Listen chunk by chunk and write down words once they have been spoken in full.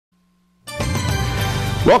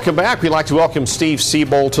Welcome back. We'd like to welcome Steve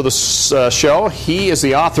Siebold to the show. He is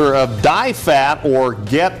the author of Die Fat or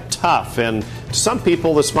Get Tough. And to some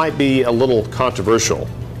people, this might be a little controversial.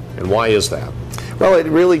 And why is that? Well, it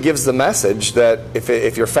really gives the message that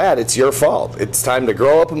if you're fat, it's your fault. It's time to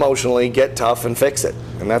grow up emotionally, get tough, and fix it.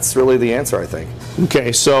 And that's really the answer, I think.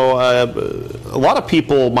 Okay, so a lot of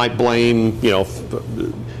people might blame,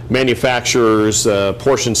 manufacturers,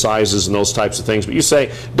 portion sizes, and those types of things. But you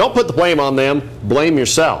say, don't put the blame on them, blame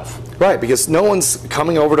yourself. Right, because no one's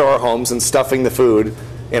coming over to our homes and stuffing the food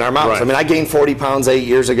in our mouths. Right. I mean, I gained 40 pounds 8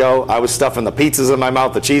 years ago. I was stuffing the pizzas in my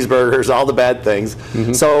mouth, the cheeseburgers, all the bad things.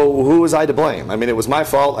 Mm-hmm. So who was I to blame? I mean, it was my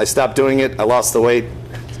fault. I stopped doing it. I lost the weight.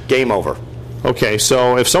 Game over. Okay,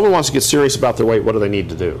 so if someone wants to get serious about their weight, what do they need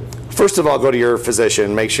to do? First of all, go to your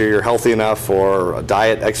physician, make sure you're healthy enough for a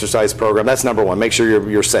diet, exercise program. That's number one. Make sure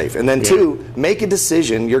you're safe. And then two, make a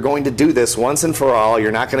decision. You're going to do this once and for all.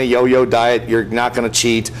 You're not going to yo-yo diet. You're not going to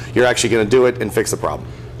cheat. You're actually going to do it and fix the problem.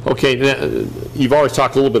 Okay, now, you've always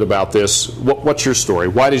talked a little bit about this. What's your story?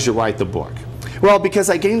 Why did you write the book? Well, because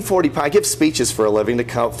I gained 40 pounds. I give speeches for a living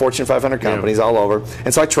to Fortune 500 companies all over.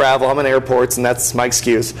 And so I travel. I'm in airports, and that's my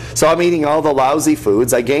excuse. So I'm eating all the lousy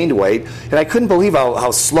foods. I gained weight, and I couldn't believe how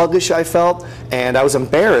sluggish I felt, and I was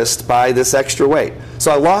embarrassed by this extra weight. So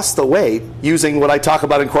I lost the weight using what I talk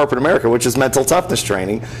about in corporate America, which is mental toughness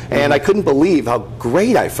training, and I couldn't believe how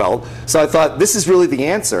great I felt. So I thought, this is really the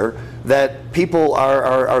answer that people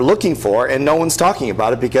are looking for, and no one's talking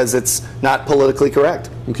about it because it's not politically correct.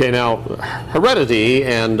 Okay, now heredity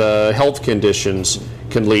and health conditions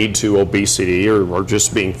can lead to obesity or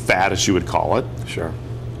just being fat, as you would call it. Sure.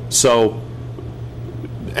 So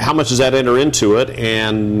how much does that enter into it,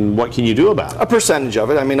 and what can you do about it? A percentage of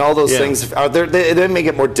it. I mean, all those things are there. They make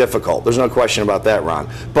it more difficult. There's no question about that, Ron.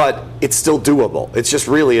 But it's still doable. It's just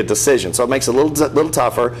really a decision. So it makes it a little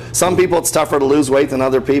tougher. Some people, it's tougher to lose weight than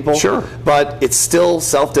other people. Sure. But it's still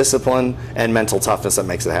self-discipline and mental toughness that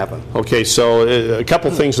makes it happen. Okay, so a couple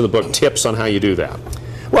things in the book, tips on how you do that.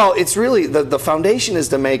 Well, it's really, the foundation is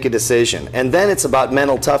to make a decision, and then it's about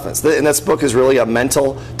mental toughness. And this book is really a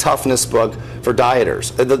mental toughness book for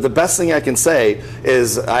dieters. The best thing I can say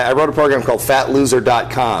is I wrote a program called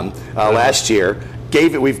fatloser.com last year.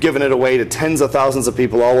 We've given it away to tens of thousands of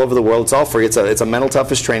people all over the world. It's all free. It's a mental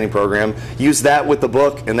toughness training program. Use that with the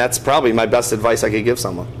book, and that's probably my best advice I could give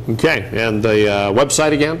someone. Okay, and the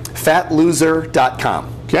website again?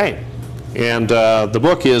 fatloser.com. Okay, and the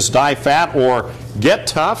book is Die Fat or Get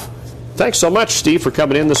Tough. Thanks so much, Steve, for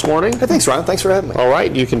coming in this morning. Hey, thanks, Ron. Thanks for having me. All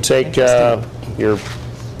right, you can take your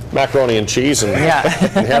macaroni and cheese and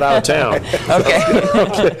head out of town.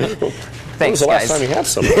 Okay. When was Thanks, the last guys. time you had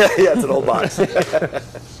some? Yeah, it's an old box.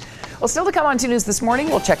 Well, still to come on 2 News this morning,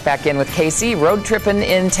 we'll check back in with Casey, road tripping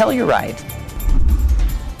in Telluride.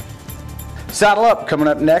 Saddle up. Coming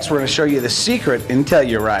up next, we're going to show you the secret in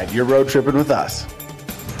Telluride. You're road tripping with us.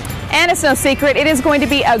 And it's no secret, it is going to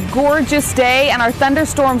be a gorgeous day, and our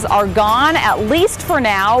thunderstorms are gone, at least for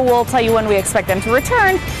now. We'll tell you when we expect them to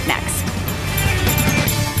return next.